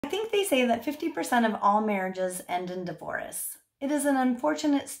think they say that 50% of all marriages end in divorce. It is an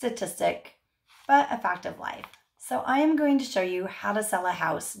unfortunate statistic, but a fact of life. So I am going to show you how to sell a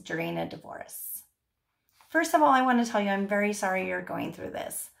house during a divorce. First of all, I want to tell you I'm very sorry you're going through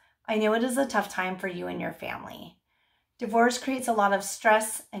this. I know it is a tough time for you and your family. Divorce creates a lot of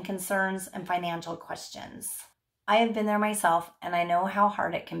stress and concerns and financial questions. I have been there myself and I know how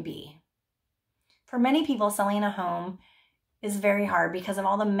hard it can be. For many people, selling a home is very hard because of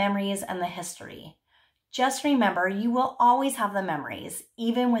all the memories and the history. Just remember, you will always have the memories,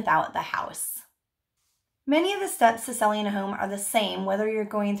 even without the house. Many of the steps to selling a home are the same whether you're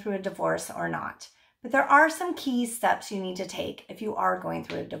going through a divorce or not, but there are some key steps you need to take if you are going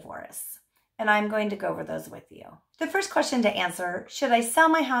through a divorce, and I'm going to go over those with you. The first question to answer, should I sell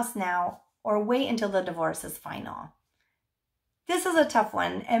my house now or wait until the divorce is final? This is a tough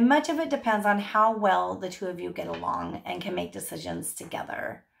one, and much of it depends on how well the two of you get along and can make decisions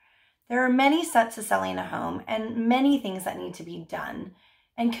together. There are many steps to selling a home and many things that need to be done,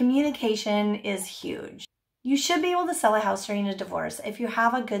 and communication is huge. You should be able to sell a house during a divorce if you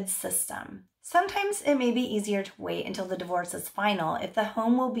have a good system. Sometimes it may be easier to wait until the divorce is final if the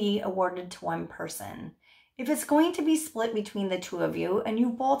home will be awarded to one person. If it's going to be split between the two of you and you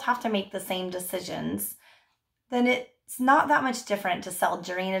both have to make the same decisions, then it's not that much different to sell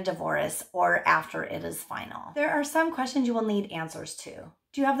during a divorce or after it is final. There are some questions you will need answers to.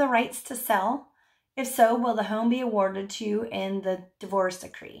 Do you have the rights to sell? If so, will the home be awarded to you in the divorce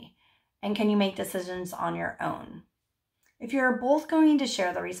decree? And can you make decisions on your own? If you're both going to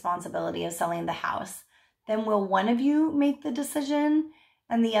share the responsibility of selling the house, then will one of you make the decision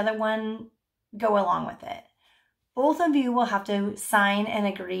and the other one go along with it? Both of you will have to sign and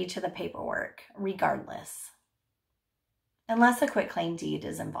agree to the paperwork regardless, unless a quitclaim deed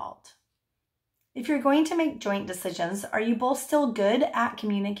is involved. If you're going to make joint decisions, are you both still good at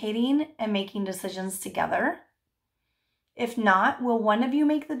communicating and making decisions together? If not, will one of you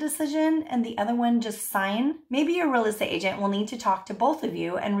make the decision and the other one just sign? Maybe your real estate agent will need to talk to both of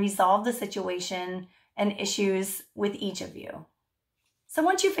you and resolve the situation and issues with each of you. So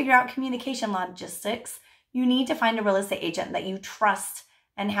once you figure out communication logistics, you need to find a real estate agent that you trust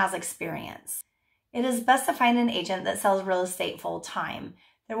and has experience. It is best to find an agent that sells real estate full-time.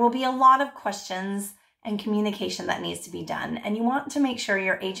 There will be a lot of questions and communication that needs to be done, and you want to make sure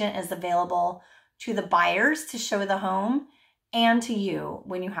your agent is available to the buyers to show the home and to you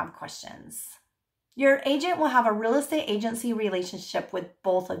when you have questions. Your agent will have a real estate agency relationship with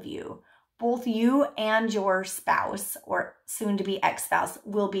both of you. Both you and your spouse, or soon-to-be ex-spouse,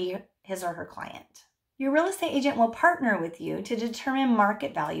 will be his or her client. Your real estate agent will partner with you to determine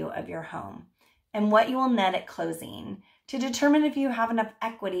market value of your home and what you will net at closing to determine if you have enough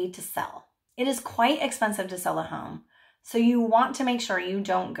equity to sell. It is quite expensive to sell a home, so you want to make sure you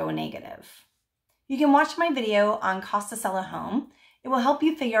don't go negative. You can watch my video on cost to sell a home. It will help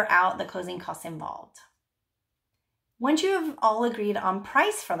you figure out the closing costs involved. Once you have all agreed on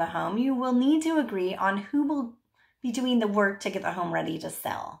price for the home, you will need to agree on who will be doing the work to get the home ready to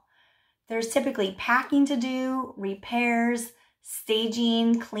sell. There's typically packing to do, repairs,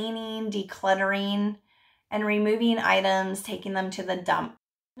 staging, cleaning, decluttering, and removing items, taking them to the dump.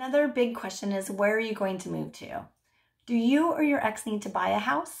 Another big question is, where are you going to move to? Do you or your ex need to buy a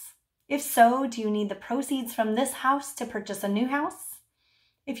house? If so, do you need the proceeds from this house to purchase a new house?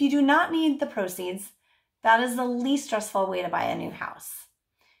 If you do not need the proceeds, that is the least stressful way to buy a new house.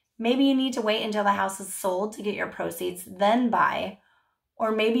 Maybe you need to wait until the house is sold to get your proceeds, then buy,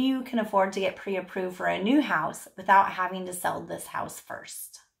 or maybe you can afford to get pre-approved for a new house without having to sell this house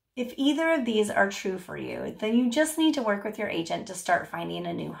first. If either of these are true for you, then you just need to work with your agent to start finding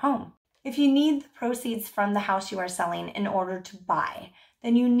a new home. If you need the proceeds from the house you are selling in order to buy,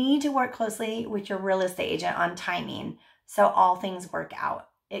 then you need to work closely with your real estate agent on timing so all things work out.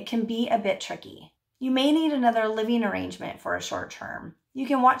 It can be a bit tricky. You may need another living arrangement for a short term. You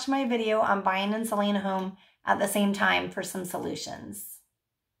can watch my video on buying and selling a home at the same time for some solutions.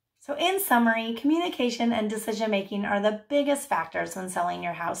 So in summary, communication and decision-making are the biggest factors when selling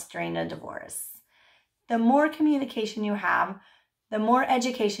your house during a divorce. The more communication you have, the more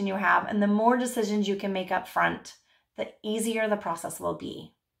education you have, and the more decisions you can make up front, the easier the process will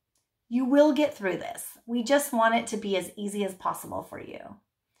be. You will get through this. We just want it to be as easy as possible for you.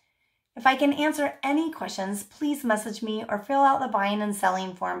 If I can answer any questions, please message me or fill out the buying and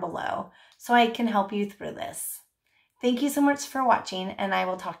selling form below so I can help you through this. Thank you so much for watching, and I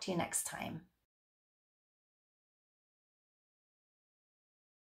will talk to you next time.